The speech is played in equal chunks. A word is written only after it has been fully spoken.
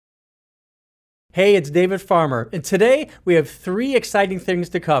Hey, it's David Farmer, and today we have three exciting things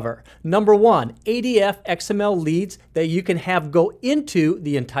to cover. Number one, ADF XML leads that you can have go into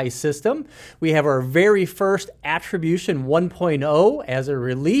the Entice system. We have our very first Attribution 1.0 as a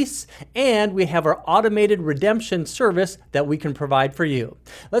release, and we have our automated redemption service that we can provide for you.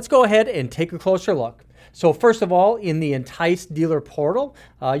 Let's go ahead and take a closer look. So first of all, in the Entice dealer portal,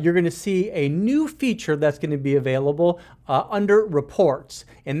 you're going to see a new feature that's going to be available under reports,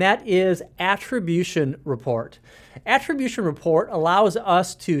 and that is Attribution Report. Attribution Report allows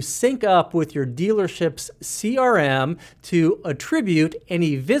us to sync up with your dealership's CRM to attribute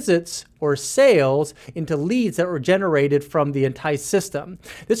any visits or sales into leads that were generated from the Entice system.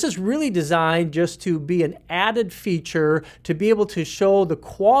 This is really designed just to be an added feature to be able to show the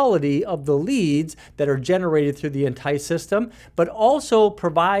quality of the leads that are generated through the Entice system, but also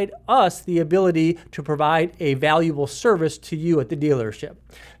provide us the ability to provide a valuable service to you at the dealership.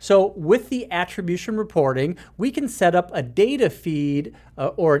 So with the attribution reporting, we can set up a data feed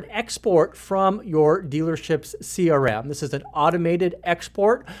or an export from your dealership's CRM. This is an automated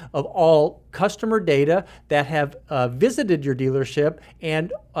export of all customer data that have visited your dealership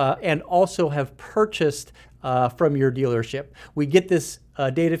and also have purchased from your dealership. We get this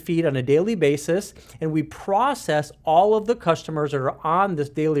data feed on a daily basis, and we process all of the customers that are on this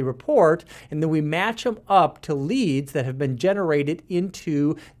daily report, and then we match them up to leads that have been generated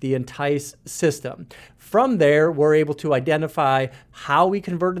into the Entice system. From there, we're able to identify how we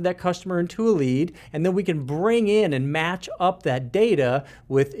converted that customer into a lead, and then we can bring in and match up that data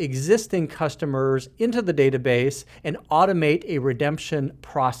with existing customers into the database and automate a redemption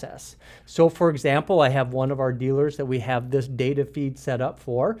process. So for example, I have one of our dealers that we have this data feed set up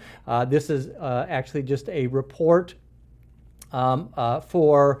for. This is actually just a report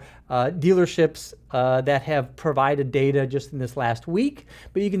for dealerships that have provided data just in this last week.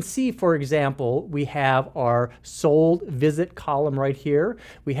 But you can see, for example, we have our sold visit column right here.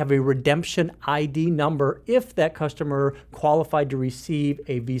 We have a redemption ID number if that customer qualified to receive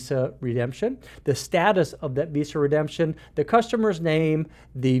a Visa redemption, the status of that Visa redemption, the customer's name,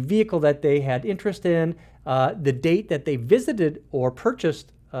 the vehicle that they had interest in, the date that they visited or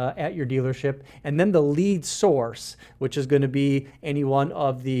purchased at your dealership, and then the lead source, which is going to be any one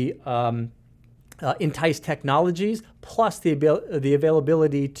of the Entice technologies, plus the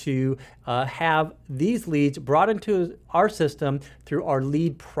availability to have these leads brought into our system through our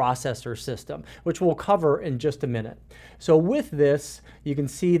lead processor system, which we'll cover in just a minute. So with this, you can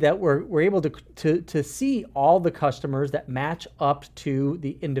see that we're able to see all the customers that match up to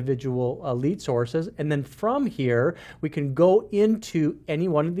the individual lead sources. And then from here, we can go into any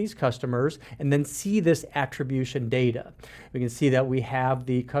one of these customers and then see this attribution data. We can see that we have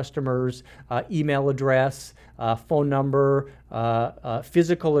the customer's email address, phone number,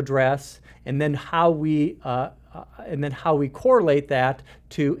 physical address, and then how we correlate that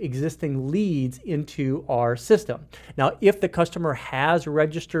to existing leads into our system. Now, if the customer has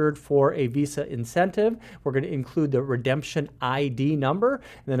registered for a Visa incentive, we're going to include the redemption ID number,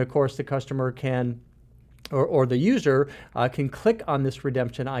 and then of course the customer can or the user can click on this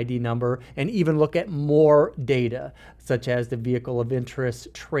redemption ID number and even look at more data, such as the vehicle of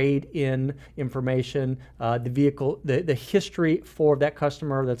interest, trade-in information, the history for that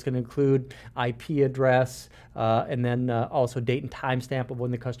customer. That's going to include IP address, and then also date and timestamp of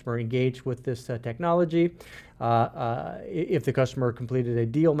when the customer engaged with this technology. If the customer completed a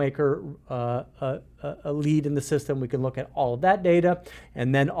deal maker, a lead in the system, we can look at all of that data,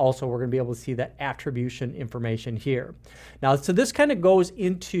 and then also we're going to be able to see that attribution information here. Now, so this kind of goes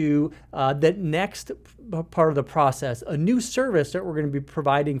into the next part of the process, a new service that we're going to be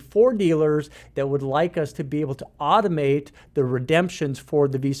providing for dealers that would like us to be able to automate the redemptions for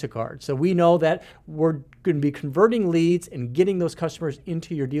the Visa card. So we know that we're going to be converting leads and getting those customers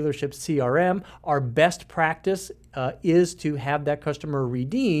into your dealership CRM. Our best practice is to have that customer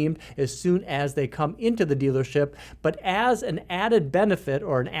redeemed as soon as they come into the dealership. But as an added benefit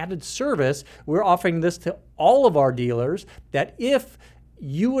or an added service, we're offering this to all of our dealers, that if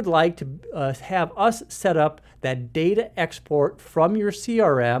you would like to have us set up that data export from your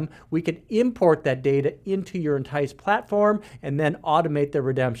CRM, we can import that data into your Entice platform and then automate the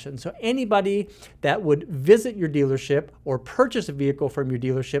redemption. So anybody that would visit your dealership or purchase a vehicle from your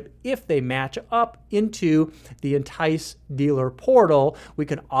dealership, if they match up into the Entice dealer portal, we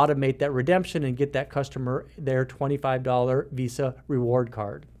can automate that redemption and get that customer their $25 Visa reward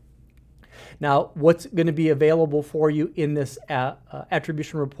card. Now, what's going to be available for you in this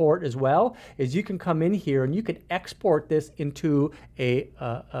attribution report as well is you can come in here and you can export this into a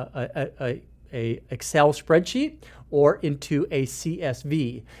a Excel spreadsheet or into a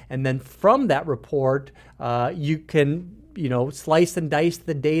CSV. And then from that report, you can slice and dice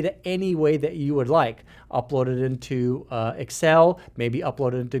the data any way that you would like. Upload it into Excel, maybe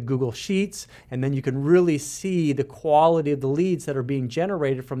upload it into Google Sheets, and then you can really see the quality of the leads that are being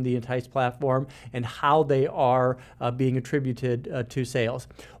generated from the Entice platform and how they are being attributed to sales.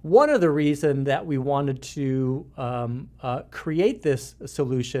 One of the reasons that we wanted to create this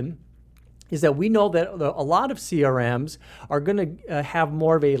solution is that we know that a lot of CRMs are going to have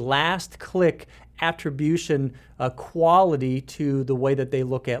more of a last click attribution quality to the way that they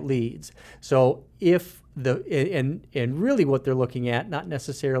look at leads. So if and really what they're looking at not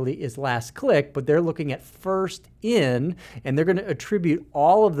necessarily is last click, but they're looking at first in, and they're going to attribute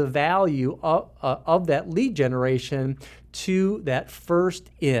all of the value of that lead generation to that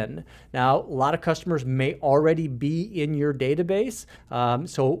first in. Now, a lot of customers may already be in your database,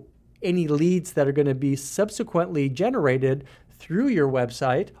 so any leads that are going to be subsequently generated through your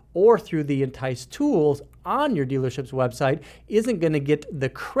website or through the Entice tools on your dealership's website isn't going to get the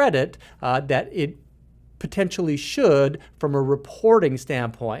credit that it potentially should from a reporting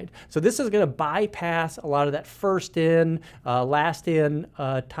standpoint. So this is going to bypass a lot of that first in, last in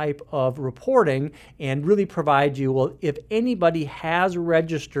type of reporting and really provide you, well, if anybody has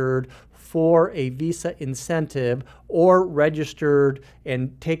registered for a Visa incentive or registered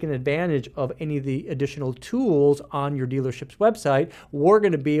and taken advantage of any of the additional tools on your dealership's website, we're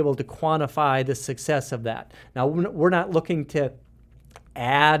going to be able to quantify the success of that. Now, we're not looking to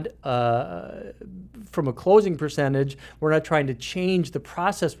add from a closing percentage. We're not trying to change the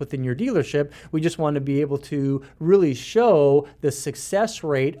process within your dealership. We just want to be able to really show the success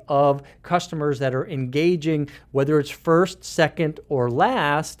rate of customers that are engaging, whether it's first, second, or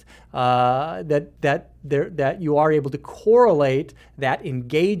last, that you are able to correlate that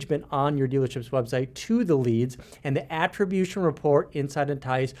engagement on your dealership's website to the leads, and the attribution report inside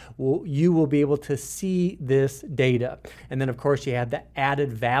Entice, you will be able to see this data. And then of course you have the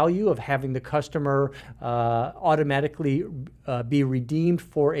added value of having the customer automatically be redeemed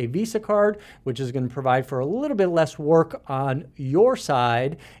for a Visa card, which is going to provide for a little bit less work on your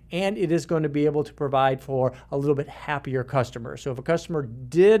side, and it is going to be able to provide for a little bit happier customers. So if a customer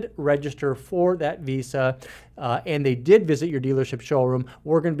did register for that Visa and they did visit your dealership showroom,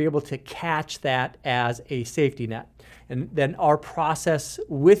 we're going to be able to catch that as a safety net. And then our process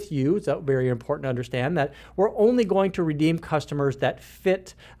with you, it's very important to understand that we're only going to redeem customers that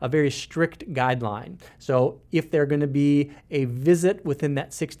fit a very strict guideline. So if they're going to be a visit within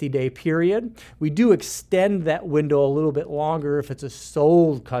that 60-day period, we do extend that window a little bit longer if it's a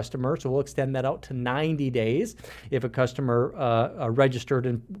sold customer. So we'll extend that out to 90 days if a customer registered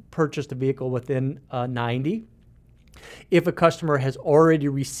and purchased a vehicle within 90. If a customer has already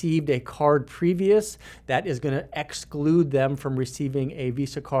received a card previous, that is going to exclude them from receiving a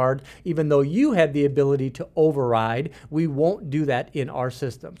Visa card. Even though you had the ability to override, we won't do that in our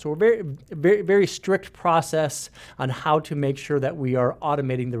system. So we're very strict process on how to make sure that we are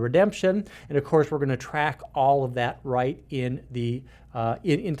automating the redemption. And of course, we're going to track all of that right in the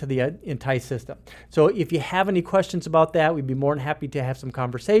into the Entice system. So if you have any questions about that, we'd be more than happy to have some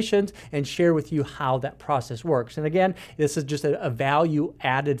conversations and share with you how that process works. And again, this is just a value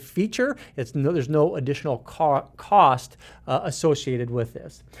added feature. There's no additional cost associated with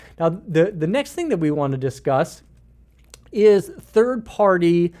this. Now, the next thing that we want to discuss is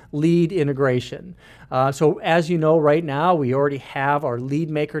third-party lead integration. So as you know, right now, we already have our Lead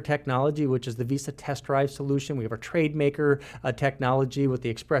Maker technology, which is the Visa Test Drive solution. We have our Trade Maker technology with the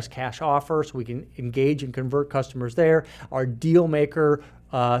Express Cash Offer, so we can engage and convert customers there. Our Deal Maker,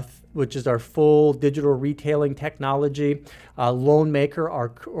 which is our full digital retailing technology. Loan Maker,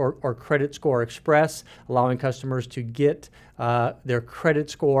 our Credit Score Express, allowing customers to get their credit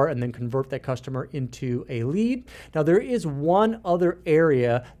score and then convert that customer into a lead. Now, there is one other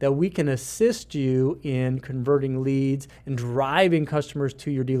area that we can assist you in converting leads and driving customers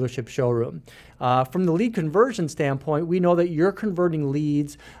to your dealership showroom. From the lead conversion standpoint, we know that you're converting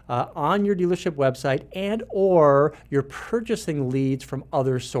leads on your dealership website and or you're purchasing leads from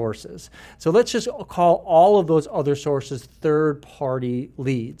other sources. So let's just call all of those other sources third-party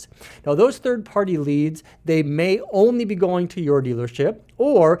leads. Now, those third-party leads, they may only be going to your dealership,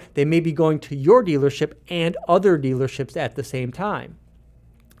 or they may be going to your dealership and other dealerships at the same time.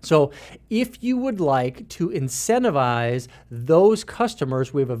 So if you would like to incentivize those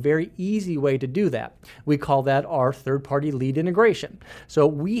customers, we have a very easy way to do that. We call that our third-party lead integration. So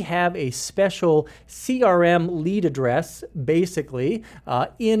we have a special CRM lead address, basically,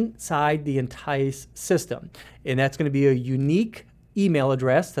 inside the Entice system. And that's going to be a unique email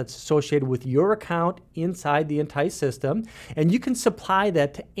address that's associated with your account inside the Entice system, and you can supply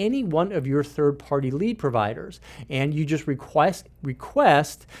that to any one of your third-party lead providers. And you just request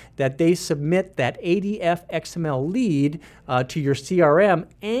that they submit that ADF XML lead to your CRM,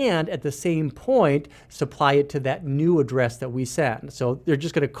 and at the same point supply it to that new address that we send. So they're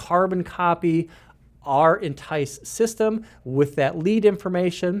just going to carbon copy our Entice system with that lead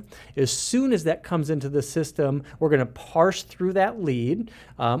information. As soon as that comes into the system, we're going to parse through that lead.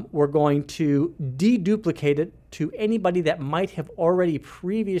 We're going to deduplicate it to anybody that might have already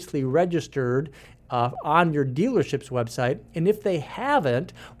previously registered on your dealership's website. And if they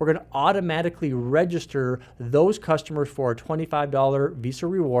haven't, we're going to automatically register those customers for a $25 Visa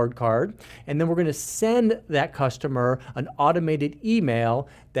reward card. And then we're going to send that customer an automated email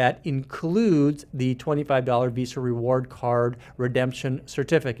that includes the $25 Visa reward card redemption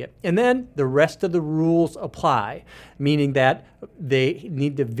certificate. And then the rest of the rules apply, meaning that they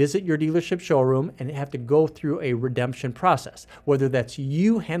need to visit your dealership showroom and have to go through a redemption process, whether that's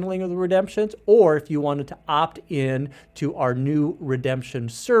you handling the redemptions or if you wanted to opt in to our new redemption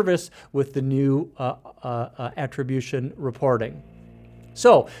service with the new attribution reporting.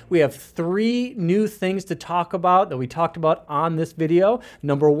 So we have 3 new things to talk about that we talked about on this video.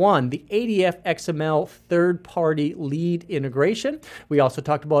 Number 1, the ADF XML third-party lead integration. We also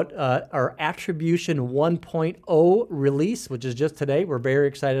talked about our Attribution 1.0 release, which is just today. We're very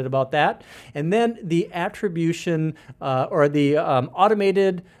excited about that. And then the attribution or the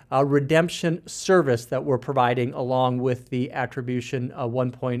automated redemption service that we're providing along with the Attribution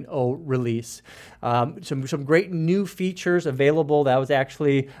 1.0 release. Some great new features available. That was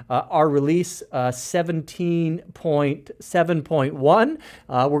actually our release 17.7.1.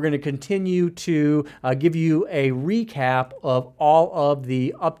 We're going to continue to give you a recap of all of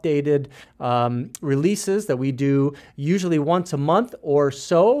the updated releases that we do usually once a month or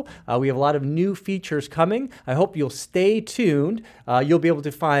so. We have a lot of new features coming. I hope you'll stay tuned. You'll be able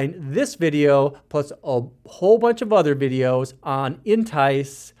to find this video plus a whole bunch of other videos on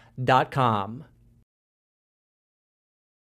entice.com.